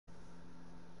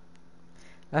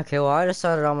Okay, well, I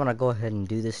decided I'm gonna go ahead and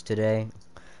do this today.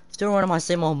 Still running my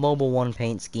same old Mobile 1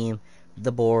 paint scheme,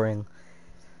 the boring.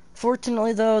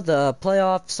 Fortunately, though, the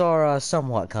playoffs are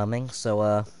somewhat coming,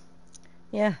 so,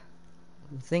 yeah,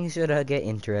 things should get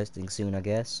interesting soon, I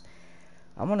guess.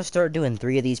 I'm gonna start doing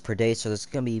 3 of these per day, so there's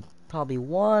gonna be probably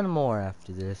one more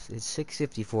after this. It's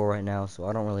 6:54 right now, so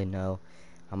I don't really know.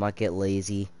 I might get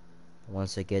lazy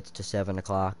once it gets to 7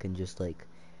 o'clock and just, like,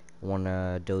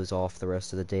 wanna doze off the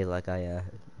rest of the day like I,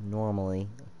 normally,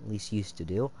 at least used to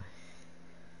do.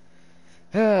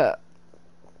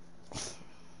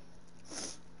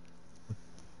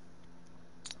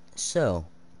 So,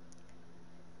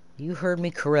 you heard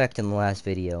me correct in the last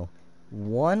video.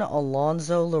 One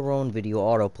Alonso Larone video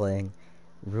autoplaying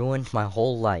ruined my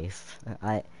whole life.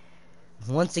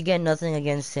 Once again, nothing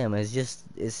against him. It's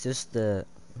just the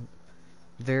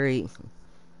very,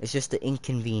 it's just the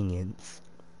inconvenience.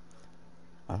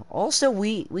 Also,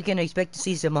 we can expect to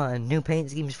see some new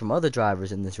paint schemes from other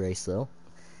drivers in this race, though.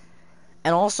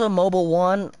 And also, Mobile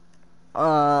 1,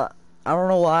 I don't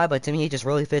know why, but to me it just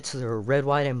really fits the red,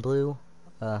 white, and blue,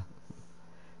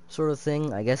 sort of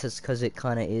thing. I guess it's because it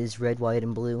kind of is red, white,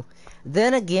 and blue.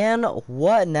 Then again,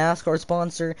 what NASCAR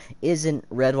sponsor isn't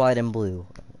red, white, and blue?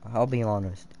 I'll be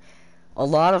honest. A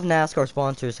lot of NASCAR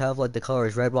sponsors have like the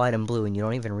colors red, white, and blue, and you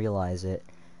don't even realize it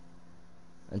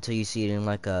until you see it in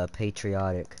like a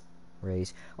patriotic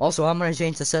race. Also, I'm gonna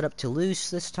change the setup to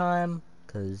loose this time,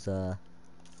 cause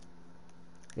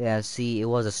yeah, see, it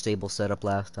was a stable setup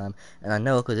last time, and I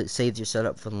know because it saves your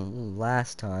setup from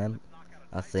last time,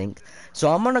 I think.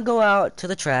 So I'm gonna go out to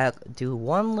the track, do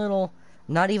one little,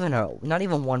 not even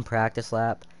one practice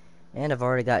lap, and I've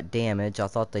already got damage. I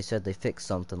thought they said they fixed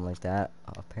something like that.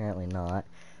 Apparently not.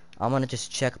 I'm gonna just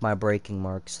check my braking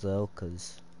marks though,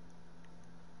 cause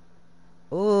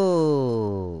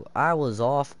ooh, I was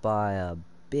off by a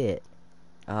bit.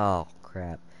 Oh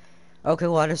crap. Okay,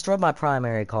 well, I destroyed my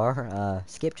primary car.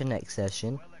 Skip to next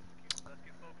session.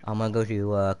 I'm gonna go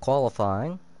to,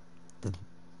 qualifying.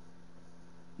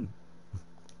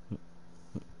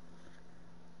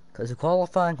 Because of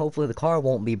qualifying, hopefully the car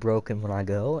won't be broken when I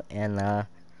go. And,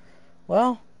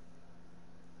 well,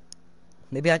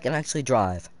 maybe I can actually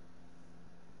drive.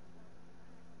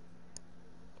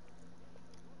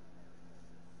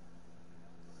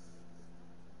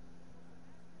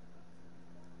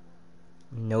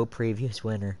 No previous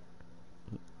winner.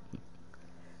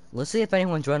 Let's see if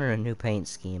anyone's running a new paint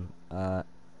scheme.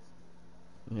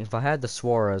 If I had the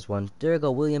Suarez one, there you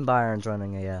go, William Byron's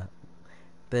running a,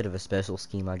 bit of a special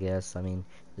scheme, I guess. I mean,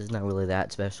 it's not really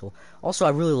that special. Also,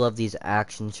 I really love these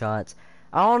action shots.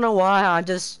 I don't know why, I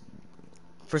just,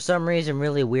 for some reason,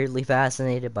 really weirdly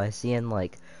fascinated by seeing,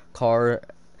 like,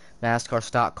 NASCAR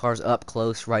stock cars up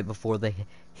close right before they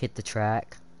hit the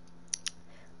track.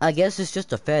 I guess it's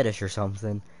just a fetish or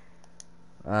something.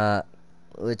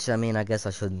 Which, I mean, I guess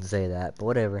I shouldn't say that, but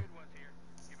whatever.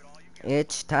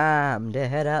 It's time to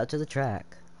head out to the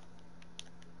track.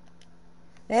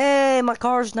 Hey, my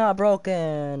car's not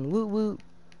broken! Woo woo.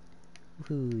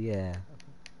 Woo, yeah.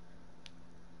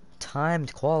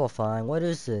 Timed qualifying, what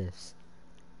is this?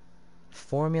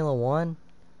 Formula 1?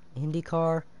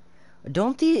 IndyCar?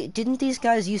 Didn't these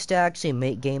guys used to actually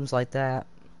make games like that?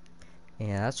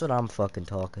 Yeah, that's what I'm fucking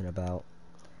talking about.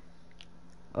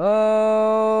 Oh,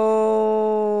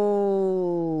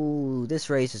 this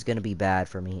race is gonna be bad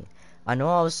for me. I know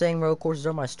I was saying road courses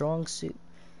are my strong suit.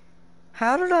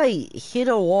 How did I hit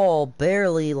a wall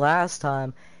barely last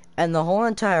time and the whole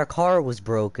entire car was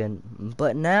broken,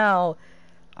 but now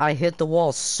I hit the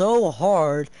wall so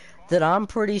hard that I'm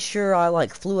pretty sure I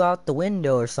like flew out the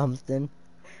window or something.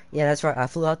 Yeah, that's right, I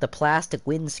flew out the plastic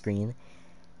windscreen.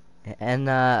 And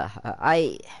there's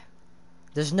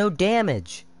no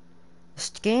damage. This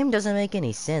game doesn't make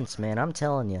any sense, man, I'm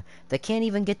telling you. They can't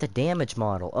even get the damage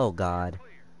model. Oh god.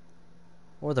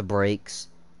 Or the brakes.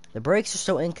 The brakes are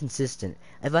so inconsistent.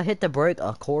 If I hit the brake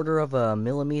a quarter of a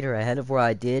millimeter ahead of where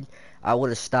I did, I would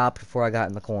have stopped before I got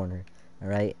in the corner.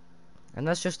 Alright? And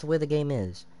that's just the way the game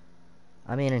is.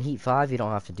 I mean, in Heat 5, you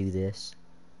don't have to do this.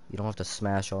 You don't have to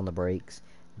smash on the brakes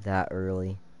that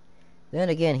early. Then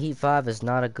again, Heat 5 is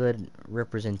not a good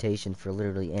representation for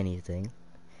literally anything.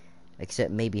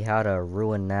 Except maybe how to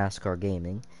ruin NASCAR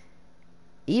gaming.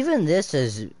 Even this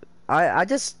is... I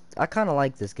kind of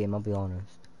like this game, I'll be honest.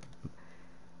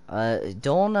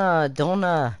 Don't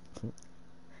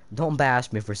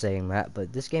bash me for saying that,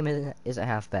 but this game isn't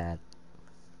half bad.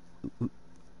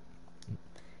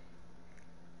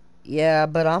 Yeah,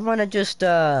 but I'm gonna just,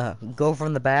 go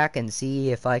from the back and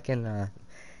see if I can,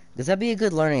 because that'd be a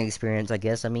good learning experience, I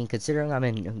guess. I mean, considering I'm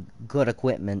in good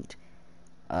equipment,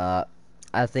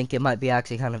 I think it might be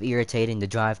actually kind of irritating to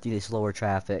drive through the slower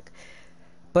traffic.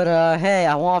 But, hey,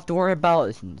 I won't have to worry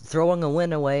about throwing a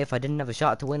win away if I didn't have a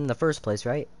shot to win in the first place,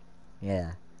 right?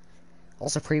 Yeah.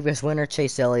 Also, previous winner,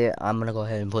 Chase Elliott. I'm gonna go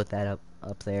ahead and put that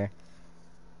up there.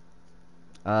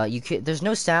 There's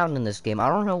no sound in this game. I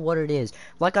don't know what it is.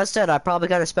 Like I said, I probably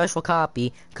got a special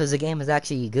copy, because the game is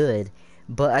actually good.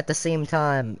 But at the same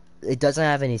time, it doesn't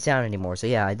have any sound anymore. So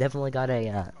yeah, I definitely got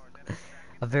a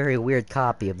very weird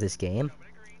copy of this game.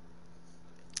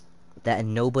 That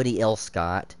nobody else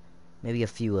got. Maybe a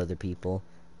few other people.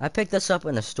 I picked this up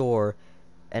in a store,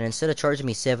 and instead of charging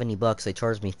me 70 bucks, they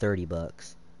charged me 30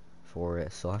 bucks for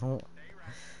it. So I don't...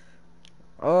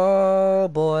 Oh,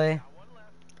 boy.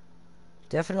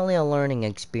 Definitely a learning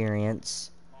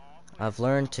experience. I've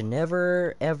learned to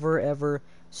never, ever, ever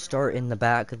start in the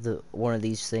back of one of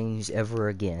these things ever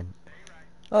again.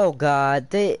 Oh, God.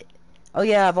 Oh,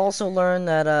 yeah, I've also learned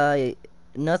that,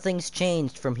 nothing's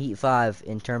changed from Heat 5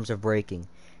 in terms of braking.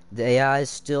 The AIs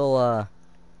still,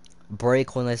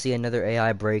 brake when they see another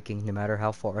AI braking, no matter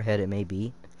how far ahead it may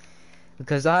be.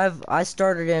 Because I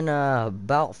started in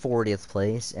about 40th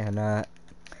place, and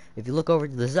if you look over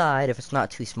to the side, if it's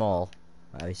not too small,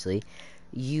 obviously,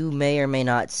 you may or may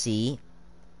not see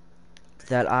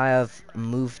that I have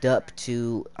moved up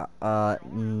to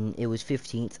it was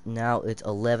 15th, now it's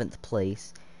 11th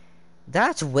place.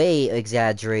 That's way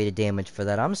exaggerated damage for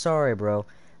that. I'm sorry, bro.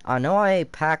 I know I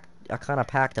kind of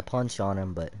packed a punch on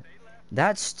him, but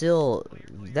that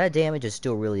damage is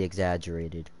still really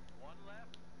exaggerated.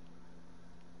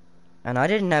 And I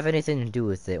didn't have anything to do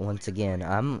with it, once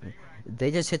again.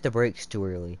 They just hit the brakes too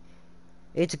early.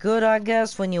 It's good, I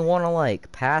guess, when you want to,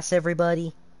 like, pass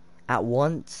everybody at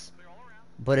once.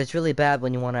 But it's really bad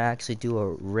when you want to actually do a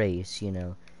race, you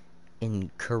know,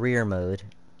 in career mode.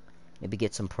 Maybe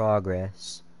get some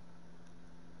progress.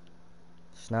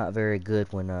 It's not very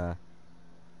good when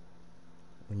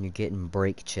you're getting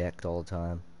brake checked all the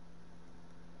time.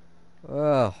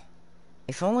 Oh,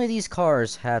 if only these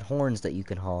cars had horns that you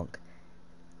could honk.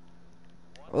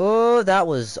 Oh, that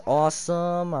was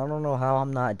awesome. I don't know how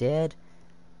I'm not dead.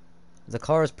 The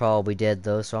car is probably dead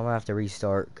though, so I'm gonna have to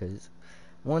restart because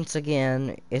once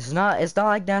again, it's not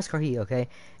like NASCAR Heat, okay?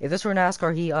 If this were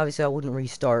NASCAR Heat, obviously I wouldn't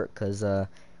restart because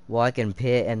well, I can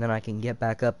pit and then I can get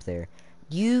back up there.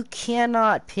 You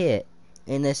cannot pit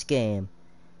in this game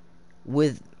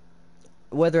with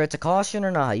whether it's a caution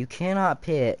or not. You cannot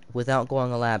pit without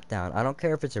going a lap down. I don't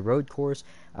care if it's a road course.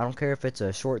 I don't care if it's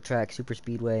a short track, super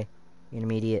speedway,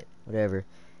 intermediate, whatever.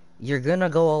 You're gonna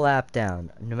go a lap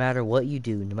down, no matter what you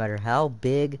do, no matter how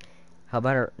big,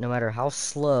 no matter how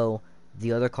slow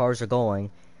the other cars are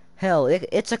going. Hell,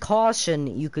 it's a caution.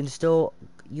 You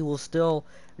will still,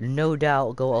 no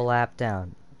doubt, go a lap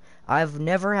down. I've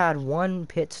never had one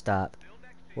pit stop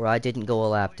where I didn't go a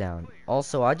lap down.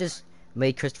 Also, I just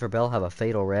made Christopher Bell have a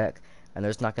fatal wreck, and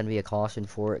there's not gonna be a caution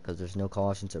for it because there's no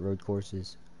cautions at road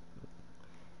courses.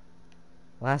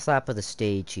 Last lap of the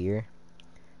stage here.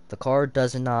 The car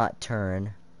does not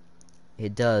turn.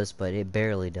 It does, but it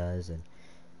barely does, and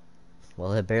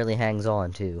well, it barely hangs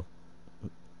on too.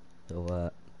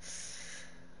 So,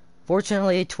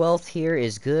 fortunately, 12th here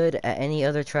is good at any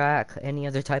other track, any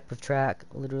other type of track,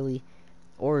 literally,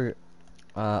 or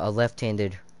a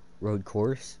left-handed road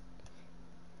course,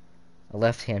 a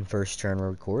left-hand first turn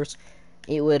road course.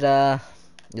 It would,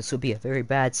 this would be a very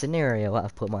bad scenario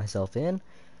I've put myself in.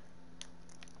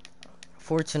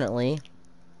 Fortunately,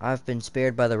 I've been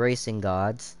spared by the racing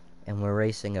gods, and we're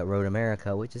racing at Road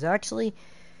America, which is actually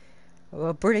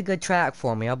a pretty good track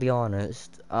for me, I'll be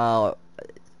honest.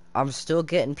 I'm still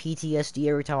getting PTSD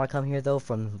every time I come here, though,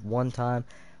 from one time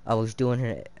I was doing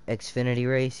an Xfinity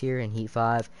race here in Heat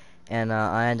 5, and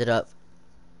I ended up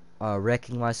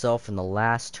wrecking myself in the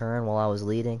last turn while I was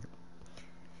leading.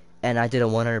 And I did a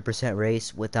 100%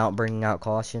 race without bringing out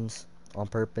cautions on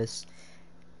purpose.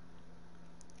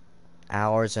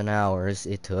 Hours and hours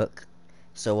it took.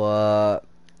 So,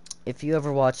 if you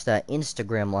ever watched that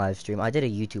Instagram live stream, I did a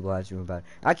YouTube live stream about it.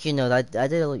 Actually, no, I did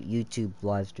a YouTube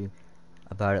live stream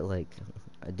about it, like,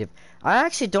 I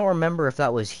actually don't remember if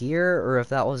that was here or if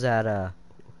that was at,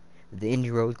 the Indy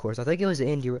Road Course. I think it was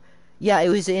the yeah, it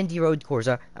was the Indy Road Course.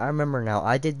 I remember now.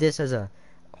 I did this as a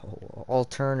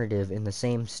alternative in the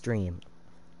same stream.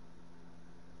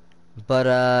 But,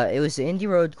 it was the Indy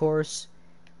Road Course.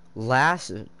 It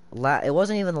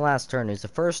wasn't even the last turn. It was the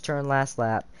first turn, last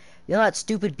lap. You know that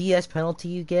stupid BS penalty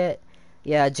you get?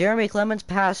 Yeah, Jeremy Clements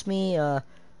passed me,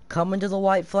 coming to the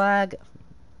white flag.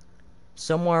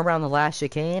 Somewhere around the last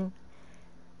chicane.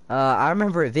 I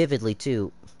remember it vividly,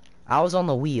 too. I was on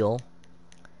the wheel.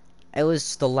 It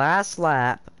was the last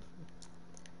lap.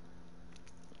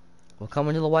 We're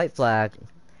coming to the white flag.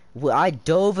 I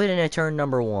dove it into turn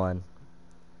number 1.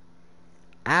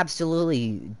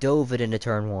 Absolutely dove it into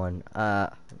turn 1.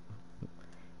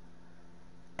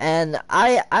 And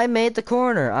I made the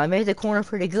corner. I made the corner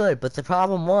pretty good, but the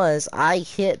problem was I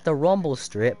hit the rumble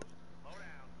strip.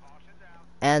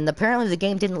 And apparently the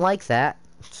game didn't like that.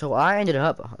 So I ended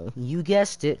up, you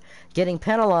guessed it, getting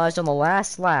penalized on the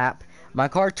last lap. My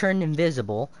car turned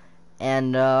invisible.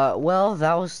 And, well,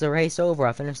 that was the race over.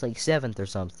 I finished like 7th or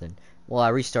something. Well, I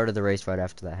restarted the race right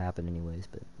after that happened anyways,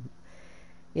 but...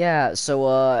 Yeah,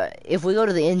 so, if we go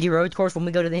to the Indy Road Course, when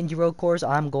we go to the Indy Road Course,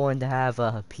 I'm going to have,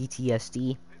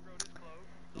 PTSD.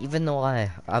 Even though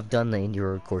I've done the Indy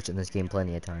Road Course in this game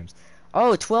plenty of times.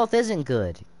 Oh, 12th isn't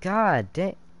good. God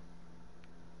dang.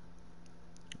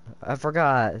 I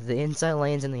forgot. The inside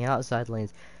lanes and the outside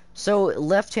lanes. So,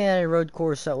 left-handed road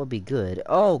course, that would be good.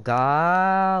 Oh,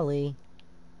 golly.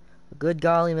 Good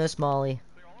golly, Miss Molly.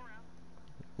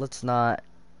 Let's not.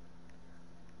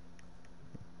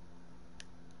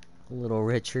 Little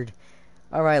Richard.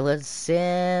 Alright, let's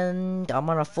send. I'm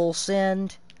on a full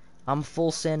send. I'm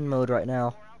full send mode right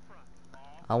now.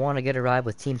 I want to get a ride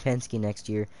with Team Penske next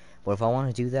year. But if I want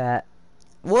to do that...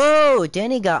 Whoa!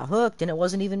 Denny got hooked and it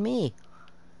wasn't even me.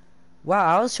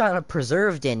 Wow, I was trying to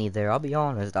preserve Denny there, I'll be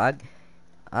honest. I'm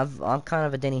kind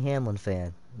of a Denny Hamlin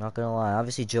fan. Not gonna lie.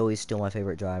 Obviously, Joey's still my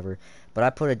favorite driver. But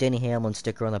I put a Denny Hamlin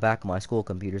sticker on the back of my school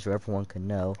computer so everyone can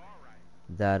know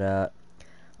that,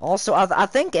 Also, I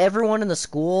think everyone in the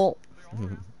school,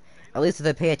 at least if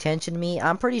they pay attention to me,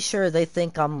 I'm pretty sure they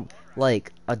think I'm,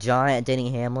 like, a giant Denny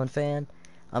Hamlin fan.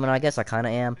 I mean, I guess I kind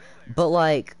of am. But,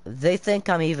 like, they think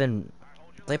I'm even...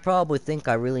 They probably think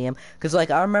I really am. Because,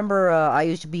 like, I remember I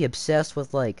used to be obsessed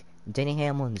with, like, Denny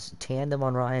Hamlin's tandem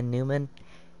on Ryan Newman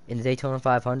in the Daytona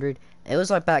 500. It was,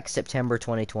 like, back September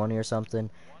 2020 or something.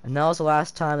 And that was the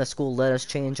last time the school let us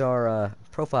change our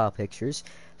profile pictures.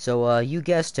 So, you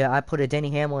guessed it, I put a Denny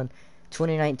Hamlin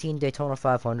 2019 Daytona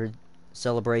 500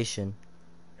 celebration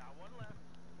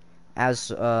as,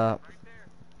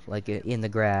 like, in the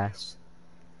grass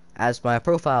as my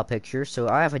profile picture. So,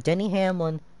 I have a Denny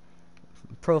Hamlin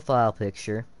profile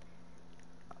picture.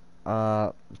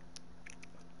 Now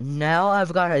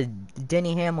I've got a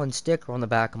Denny Hamlin sticker on the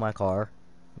back of my car.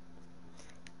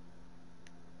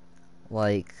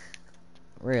 Like,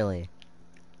 really.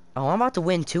 Oh, I'm about to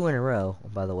win 2 in a row,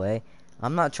 by the way.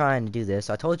 I'm not trying to do this.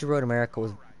 I told you Road America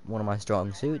was one of my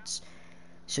strong suits.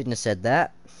 Shouldn't have said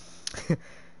that.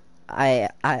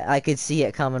 I could see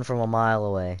it coming from a mile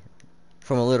away.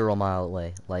 From a literal mile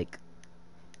away. Like,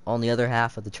 on the other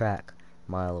half of the track.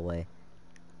 Mile away.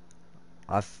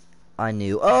 I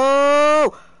knew.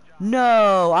 Oh!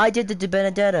 No! I did the De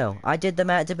Benedetto. I did the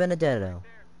Matt De Benedetto.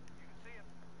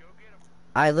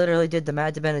 I literally did the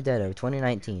Matt De Benedetto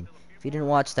 2019. If you didn't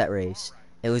watch that race,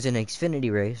 it was an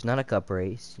Xfinity race, not a Cup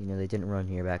race. You know, they didn't run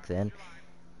here back then.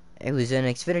 It was an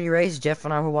Xfinity race. Jeff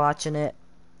and I were watching it.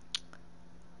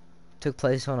 Took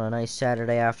place on a nice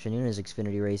Saturday afternoon, as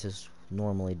Xfinity races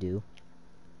normally do.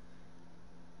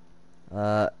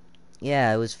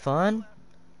 Yeah, it was fun.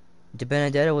 De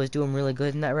Benedetto was doing really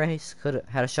good in that race. Could have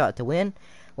had a shot to win.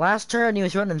 Last turn, he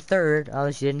was running 3rd.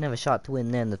 Obviously, he didn't have a shot to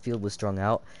win then. The field was strung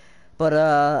out.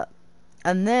 But,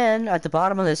 and then, at the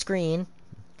bottom of the screen,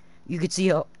 you could see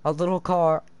a little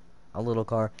car. A little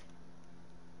car.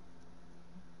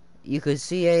 You could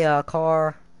see a,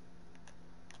 car.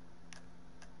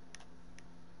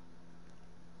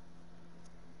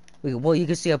 Well, you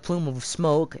could see a plume of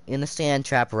smoke in the sand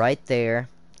trap right there.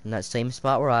 In that same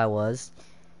spot where I was.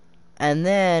 And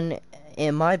then,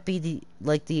 it might be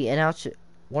the announcer,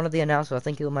 one of the announcers, I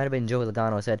think it might have been Joey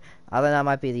Logano, said, I think that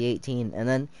might be the 18. And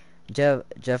then,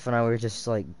 Jeff and I were just,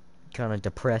 like, kind of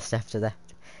depressed after that.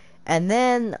 And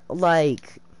then,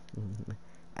 like,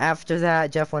 after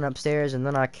that, Jeff went upstairs, and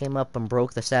then I came up and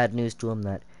broke the sad news to him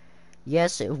that,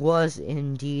 yes, it was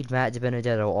indeed Matt De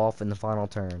Benedetto off in the final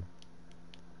turn.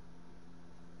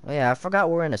 Oh yeah, I forgot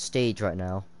we're in a stage right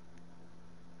now.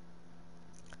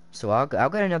 So I'll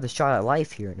get another shot at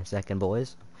life here in a second,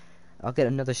 boys. I'll get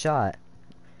another shot.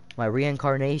 My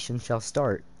reincarnation shall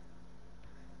start.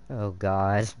 Oh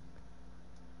God.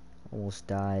 Almost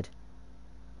died.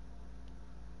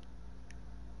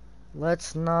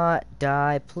 Let's not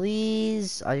die,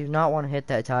 please. I do not want to hit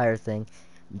that tire thing.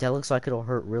 That looks like it'll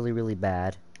hurt really, really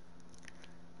bad.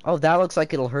 Oh, that looks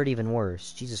like it'll hurt even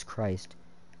worse. Jesus Christ.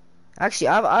 Actually,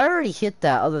 I already hit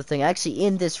that other thing, actually,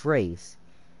 in this race.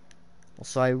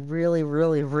 So I really,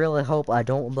 really, really hope I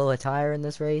don't blow a tire in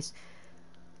this race.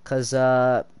 Because,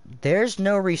 there's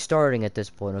no restarting at this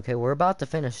point, okay? We're about to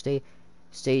finish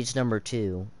stage number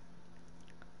 2.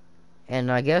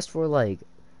 And I guess we're, like,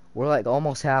 We're like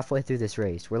almost halfway through this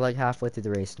race. We're like halfway through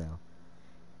the race now.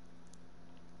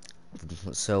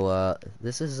 So,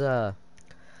 this is,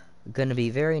 gonna be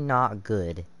very not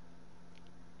good.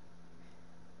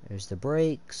 There's the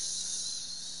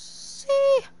brakes.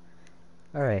 See?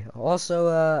 Alright,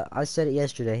 also, I said it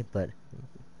yesterday, but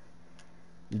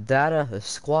that,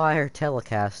 Squire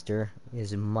Telecaster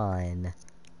is mine.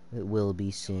 It will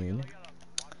be soon.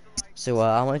 So,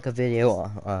 I'll make a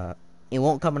video, it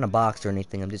won't come in a box or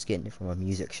anything, I'm just getting it from a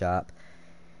music shop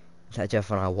that Jeff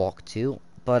and I walked to.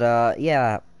 But,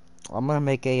 yeah, I'm gonna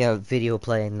make a video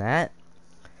playing that.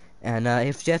 And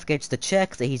if Jeff gets the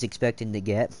check that he's expecting to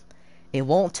get, it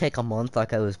won't take a month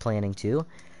like I was planning to.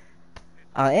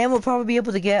 And we'll probably be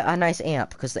able to get a nice amp,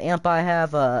 because the amp I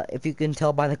have, if you can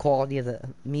tell by the quality of the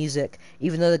music,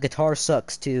 even though the guitar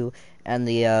sucks too, and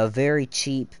the very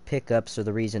cheap pickups are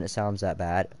the reason it sounds that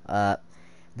bad,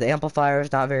 the amplifier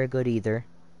is not very good either.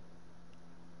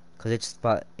 Because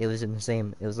it was in the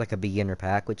same, it was like a beginner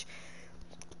pack, which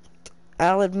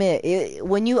I'll admit,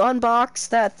 when you unbox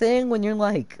that thing, when you're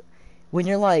like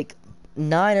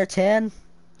 9 or 10,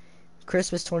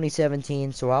 Christmas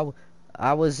 2017, so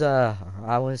I was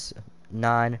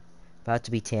 9, about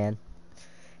to be 10.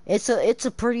 It's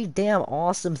a pretty damn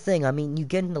awesome thing. I mean, you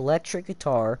get an electric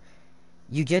guitar,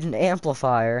 you get an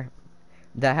amplifier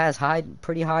that has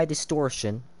pretty high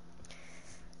distortion.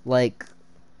 Like,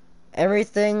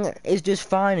 everything is just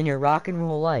fine in your rock and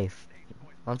roll life.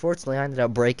 Unfortunately, I ended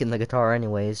up breaking the guitar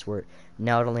anyways, where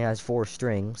now it only has 4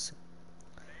 strings.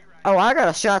 Oh, I got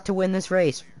a shot to win this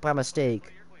race by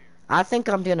mistake. I think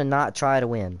I'm gonna not try to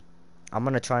win. I'm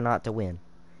gonna try not to win.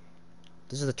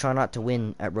 This is the try not to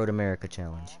win at Road America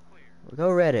challenge.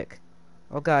 Go Reddick.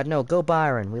 Oh god, no, go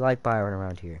Byron. We like Byron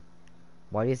around here.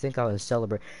 Why do you think I was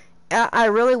celebrating? I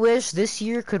really wish this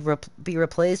year could be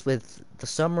replaced with the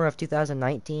summer of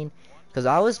 2019, because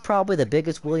I was probably the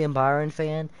biggest William Byron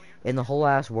fan in the whole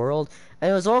ass world,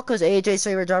 and it was all because AJ's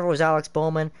favorite driver was Alex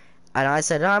Bowman, and I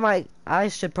said I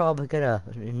should probably get a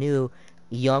new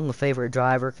young favorite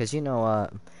driver, because you know,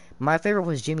 my favorite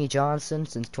was Jimmy Johnson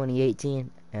since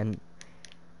 2018, and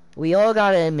we all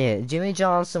gotta admit, Jimmy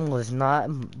Johnson was not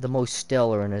the most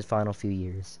stellar in his final few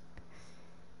years.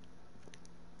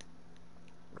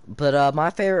 But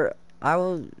my favorite,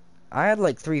 I had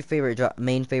like 3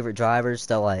 main favorite drivers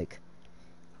that like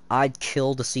I'd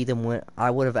kill to see them win.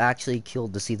 I would have actually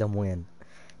killed to see them win.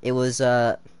 It was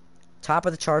top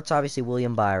of the charts, obviously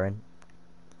William Byron.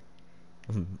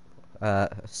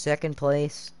 Second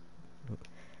place,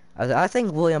 I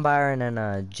think William Byron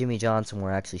and Jimmy Johnson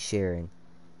were actually sharing.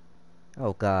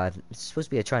 Oh god, it's supposed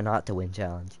to be a try not to win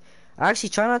challenge. I actually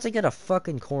try not to get a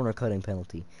fucking corner cutting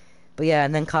penalty. But yeah,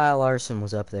 and then Kyle Larson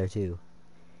was up there too.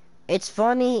 It's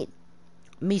funny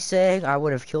me saying I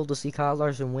would have killed to see Kyle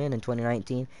Larson win in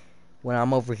 2019 when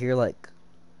I'm over here like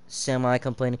semi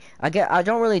complaining. I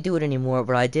don't really do it anymore,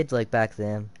 but I did like back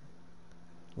then.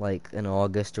 Like in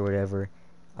August or whatever.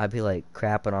 I'd be like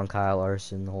crapping on Kyle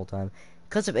Larson the whole time.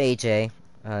 Because of AJ.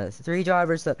 3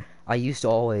 drivers that I used to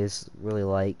always really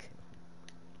like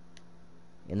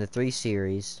in the 3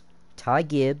 series. Ty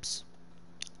Gibbs,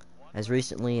 as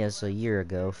recently as a year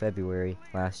ago, February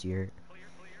last year.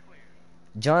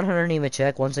 John Hunter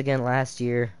Nemechek, once again last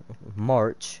year,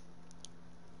 March.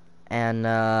 And,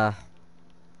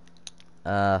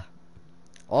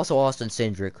 also Austin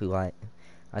Cindric, who I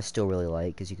still really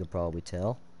like, as you can probably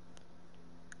tell.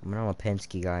 I mean, I'm a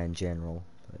Penske guy in general,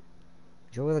 but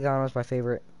Joey Logano is my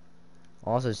favorite.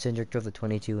 Also, Cindric drove the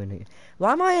 22, and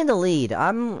why am I in the lead?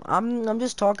 I'm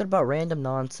just talking about random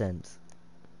nonsense.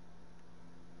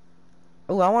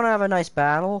 Oh, I want to have a nice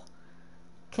battle.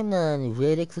 Come on,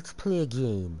 Reddick, let's play a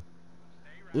game.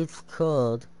 It's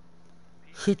called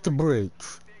Hit the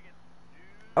Brakes.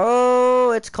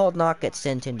 Oh, it's called not get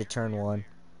sent into turn 1.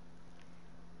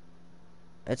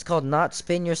 It's called not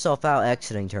spin yourself out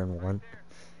exiting turn 1.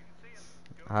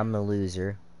 I'm a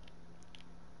loser.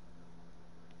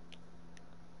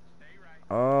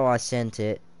 Oh, I sent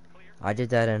it. I did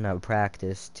that in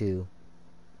practice too.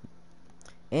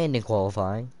 And in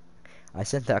qualifying. I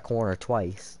sent that corner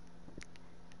twice.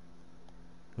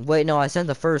 Wait, no, I sent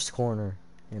the first corner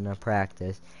in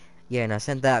practice. Yeah, and I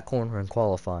sent that corner in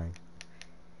qualifying.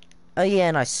 Oh yeah,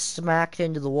 and I smacked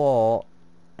into the wall,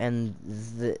 and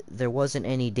there wasn't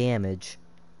any damage.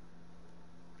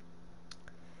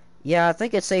 Yeah, I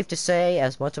think it's safe to say,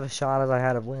 as much of a shot as I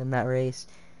had of winning that race,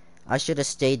 I should have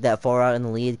stayed that far out in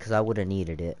the lead, because I would have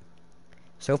needed it.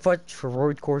 So far, for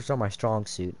road course are my strong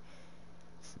suit.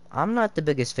 I'm not the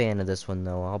biggest fan of this one,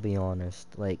 though, I'll be honest.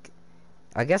 Like,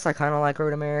 I guess I kind of like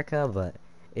Road America, but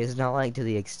it's not like to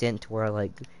the extent to where I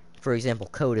like for example,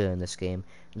 Coda in this game.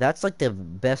 That's like the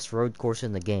best road course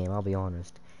in the game, I'll be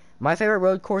honest. My favorite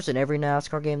road course in every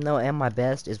NASCAR game, though, and my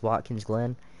best, is Watkins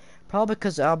Glen. Probably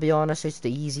because, I'll be honest, it's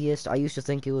the easiest. I used to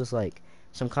think it was, like,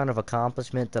 some kind of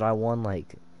accomplishment that I won,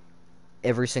 like,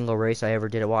 every single race I ever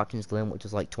did at Watkins Glen, which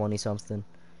was, like, 20-something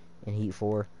in Heat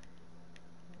 4.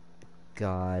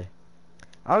 God.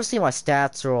 Obviously, my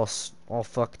stats are all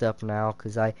fucked up now,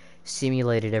 because I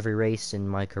simulated every race in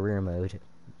my career mode.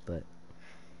 But,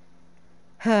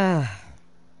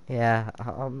 yeah,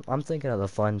 I'm thinking of the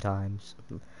fun times.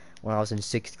 When I was in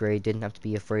 6th grade, didn't have to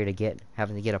be afraid of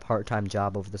having to get a part-time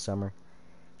job over the summer.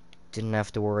 Didn't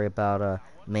have to worry about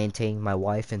maintaining my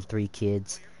wife and 3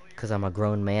 kids, because I'm a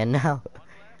grown man now.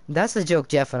 That's the joke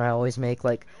Jeff and I always make,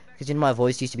 like, because you know my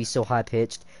voice used to be so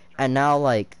high-pitched, and now,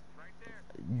 like,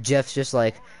 Jeff's just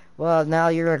like, well, now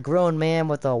you're a grown man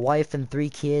with a wife and 3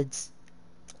 kids.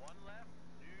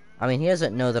 I mean, he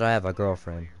doesn't know that I have a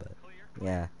girlfriend, but,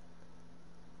 yeah.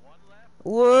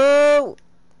 Whoa!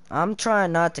 I'm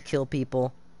trying not to kill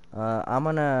people. I'm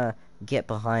gonna get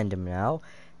behind him now.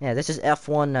 Yeah, this is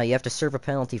F1 now. You have to serve a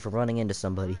penalty for running into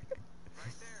somebody.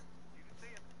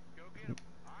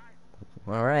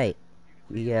 Alright.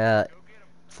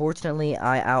 Fortunately,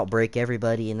 I outbrake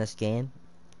everybody in this game.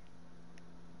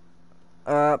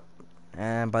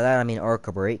 And by that I mean arc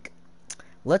break.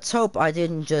 Let's hope I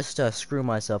didn't just screw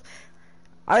myself.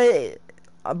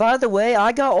 By the way,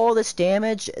 I got all this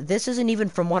damage. This isn't even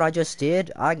from what I just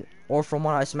did, or from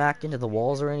what I smacked into the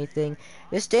walls or anything.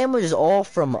 This damage is all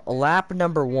from lap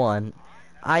number 1.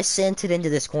 I sent it into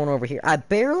this corner over here. I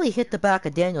barely hit the back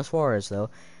of Daniel Suarez,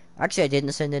 though. Actually, I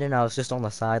didn't send it in. I was just on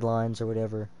the sidelines or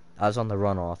whatever. I was on the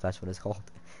runoff. That's what it's called.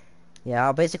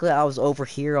 Yeah, basically, I was over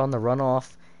here on the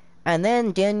runoff. And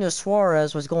then Daniel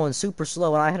Suarez was going super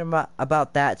slow, and I hit him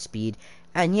about that speed.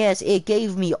 And yes, it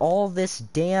gave me all this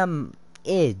damn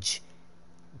edge,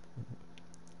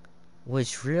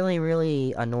 which really,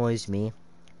 really annoys me.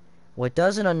 What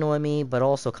doesn't annoy me, but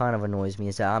also kind of annoys me,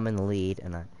 is that I'm in the lead,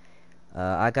 and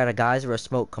I got a geyser of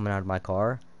smoke coming out of my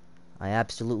car. I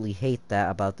absolutely hate that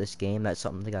about this game. That's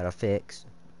something they gotta fix.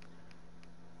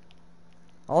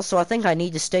 Also, I think I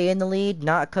need to stay in the lead,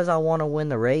 not because I want to win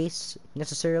the race,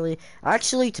 necessarily.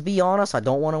 Actually, to be honest, I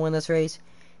don't want to win this race.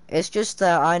 It's just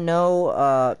that I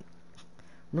know,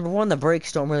 number 1, the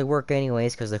brakes don't really work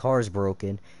anyways, because the car is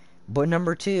broken. But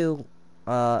number 2,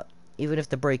 even if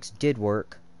the brakes did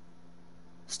work,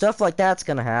 stuff like that's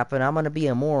gonna happen. I'm gonna be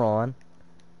a moron.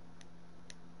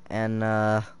 And,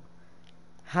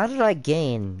 how did I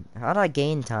gain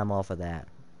time off of that?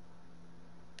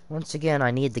 Once again,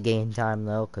 I need the gain time,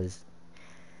 though, because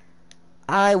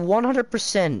I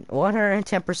 100%,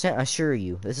 110% assure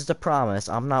you, this is a promise,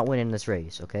 I'm not winning this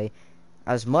race, okay?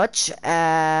 As much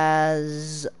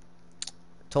as...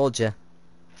 Told you.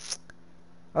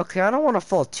 Okay, I don't want to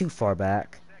fall too far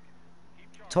back.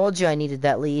 Told you I needed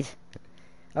that lead.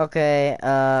 Okay,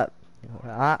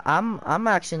 I'm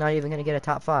actually not even gonna get a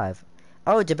top 5.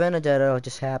 Oh, De Benedetto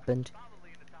just happened.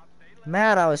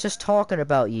 Matt, I was just talking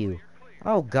about you.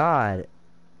 Oh God.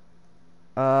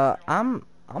 I'm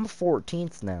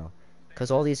 14th now,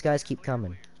 cause all these guys keep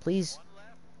coming. Please,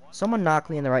 someone knock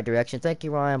me in the right direction. Thank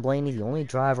you, Ryan Blaney, the only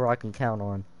driver I can count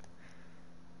on.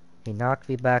 He knocked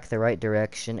me back the right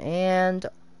direction, and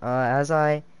as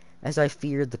I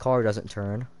feared, the car doesn't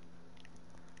turn.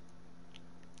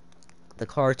 The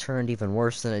car turned even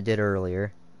worse than it did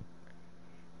earlier,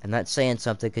 and that's saying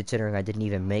something considering I didn't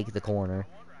even make the corner.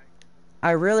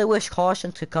 I really wish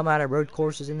cautions could come out of road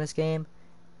courses in this game.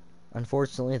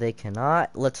 Unfortunately, they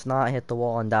cannot. Let's not hit the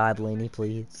wall and die, Blaney,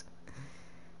 please.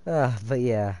 But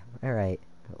yeah, alright.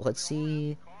 Let's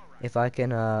see if I can,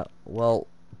 well,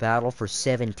 battle for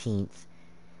 17th.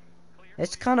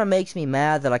 This kind of makes me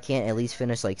mad that I can't at least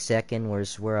finish, like,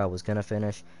 2nd, where I was gonna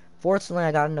finish. Fortunately,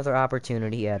 I got another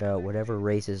opportunity at, whatever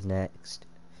race is next.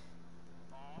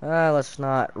 Let's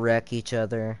not wreck each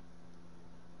other.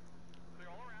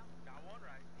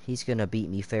 He's gonna beat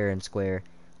me fair and square.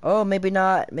 Oh, maybe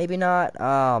not. Maybe not.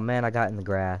 Oh, man, I got in the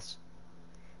grass.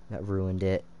 That ruined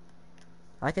it.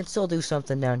 I can still do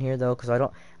something down here, though, because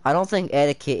I don't think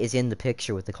etiquette is in the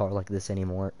picture with the car like this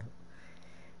anymore.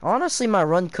 Honestly, my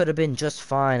run could have been just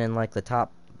fine in, like, the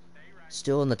top...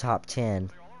 Still in the top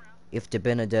 10. If De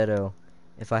Benedetto...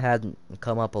 If I hadn't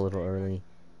come up a little early.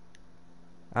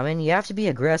 I mean, you have to be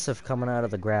aggressive coming out of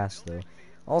the grass, though.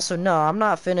 Also, no, I'm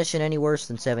not finishing any worse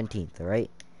than 17th, alright?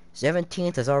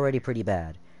 17th is already pretty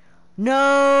bad.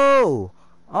 No!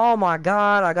 Oh my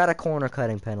God, I got a corner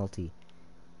cutting penalty.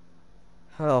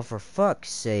 Oh, for fuck's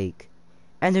sake.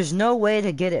 And there's no way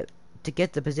to get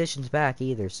the positions back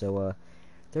either, so,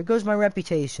 there goes my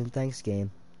reputation. Thanks,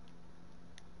 game.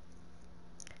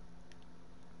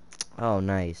 Oh,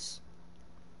 nice.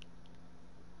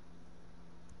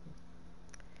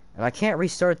 And I can't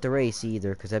restart the race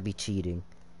either, because that'd be cheating.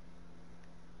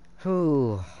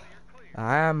 Whew.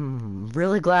 I'm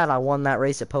really glad I won that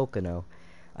race at Pocono.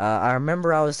 I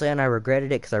remember I was saying I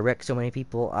regretted it because I wrecked so many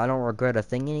people. I don't regret a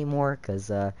thing anymore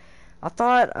because I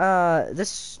thought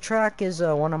this track is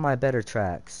one of my better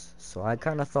tracks. So I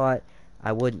kind of thought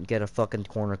I wouldn't get a fucking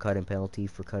corner cutting penalty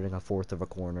for cutting a fourth of a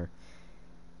corner.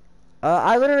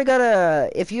 I literally got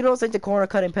a... If you don't think the corner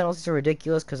cutting penalties are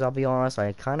ridiculous, because I'll be honest,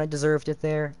 I kind of deserved it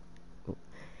there.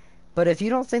 But if you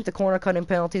don't think the corner cutting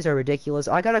penalties are ridiculous,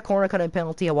 I got a corner cutting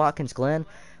penalty at Watkins Glen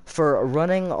for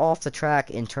running off the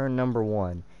track in turn number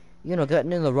 1. You know,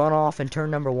 getting in the runoff in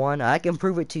turn number 1. I can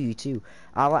prove it to you too.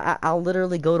 I'll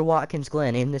literally go to Watkins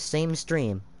Glen in the same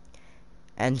stream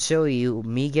and show you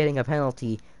me getting a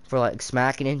penalty for like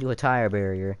smacking into a tire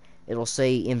barrier. It'll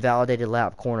say invalidated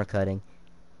lap corner cutting,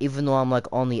 even though I'm like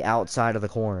on the outside of the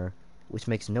corner, which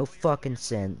makes no fucking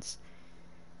sense.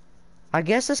 I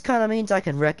guess this kind of means I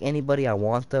can wreck anybody I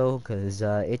want, though, because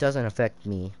it doesn't affect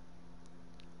me.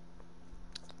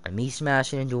 And me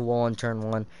smashing into a wall in turn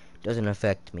 1 doesn't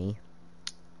affect me.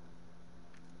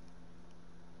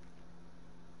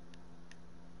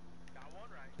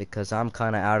 Because I'm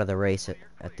kind of out of the race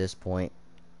at this point.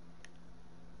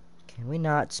 Can we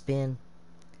not spin?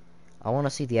 I want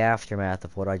to see the aftermath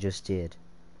of what I just did.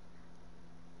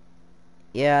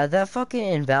 Yeah, that fucking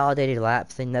invalidated lap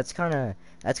thing, that's kind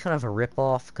of a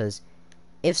rip-off, because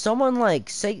if someone, like,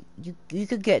 say, you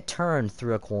could get turned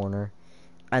through a corner,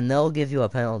 and they'll give you a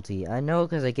penalty. I know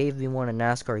because they gave me one in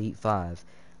NASCAR Heat 5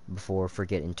 before for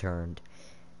getting turned.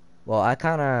 Well, I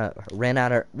kind of ran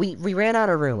out of... We ran out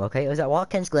of room, okay? It was at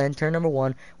Watkins Glen, turn number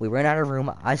 1. We ran out of room.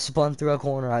 I spun through a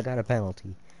corner. I got a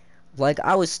penalty. Like,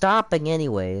 I was stopping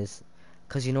anyways,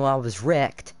 because, you know, I was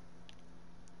wrecked.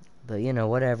 But, you know,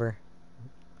 whatever.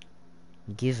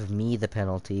 Give me the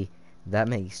penalty. That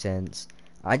makes sense.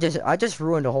 I just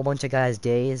ruined a whole bunch of guys'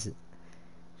 days.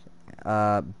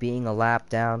 Being a lap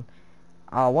down.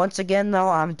 Once again, though,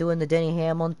 I'm doing the Denny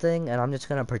Hamlin thing, and I'm just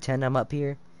gonna pretend I'm up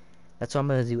here. That's what I'm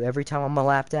gonna do every time I'm a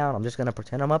lap down. I'm just gonna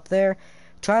pretend I'm up there,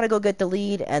 try to go get the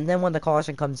lead, and then when the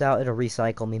caution comes out, it'll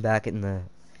recycle me back in the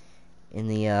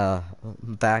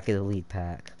back of the lead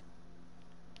pack.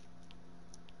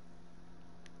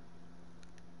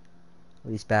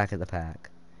 At least back of the pack,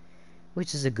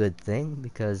 which is a good thing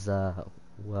because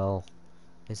well,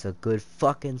 it's a good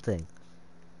fucking thing.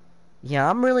 Yeah,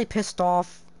 I'm really pissed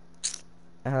off.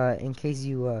 In case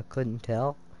you couldn't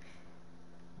tell,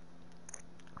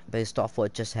 based off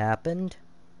what just happened,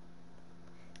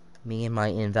 me and my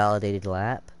invalidated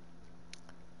lap.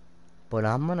 But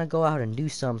I'm gonna go out and do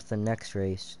something next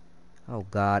race. Oh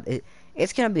god,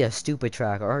 it's gonna be a stupid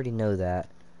track. I already know that.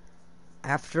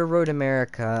 After Road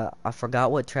America, I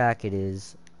forgot what track it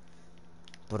is,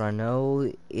 but I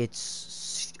know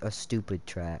it's a stupid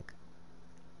track.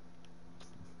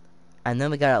 And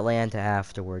then we got Atlanta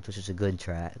afterwards, which is a good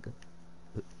track.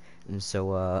 And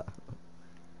so,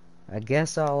 I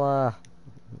guess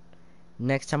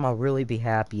next time I'll really be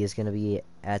happy is gonna be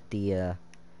at the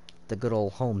good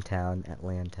old hometown,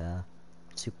 Atlanta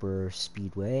Super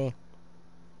Speedway.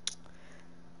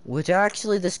 Which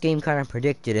actually, this game kind of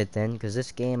predicted it then, because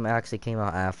this game actually came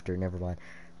out after, never mind.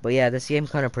 But yeah, this game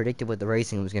kind of predicted what the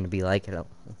racing was gonna be like at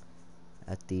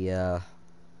the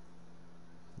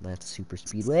Atlanta Super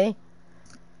Speedway.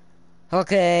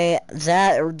 Okay,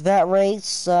 that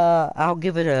race, I'll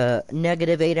give it a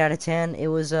 -8 out of 10. It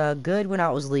was good when I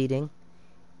was leading.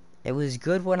 It was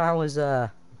good when I was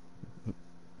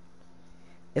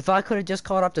if I could have just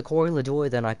caught up to Corey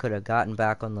LaJoy, then I could have gotten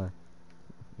back on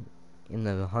in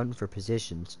the hunt for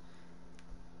positions.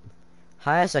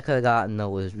 Highest I could have gotten though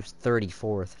was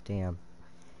 34th. Damn.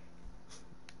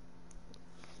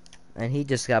 And he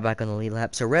just got back on the lead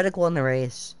lap. So Reddick won the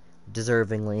race,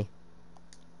 deservingly.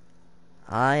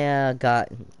 I got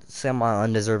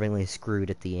semi-undeservingly screwed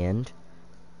at the end.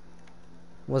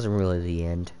 Wasn't really the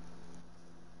end.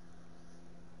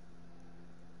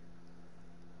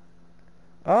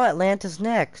 Oh, Atlanta's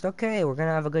next. Okay, we're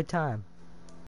gonna have a good time.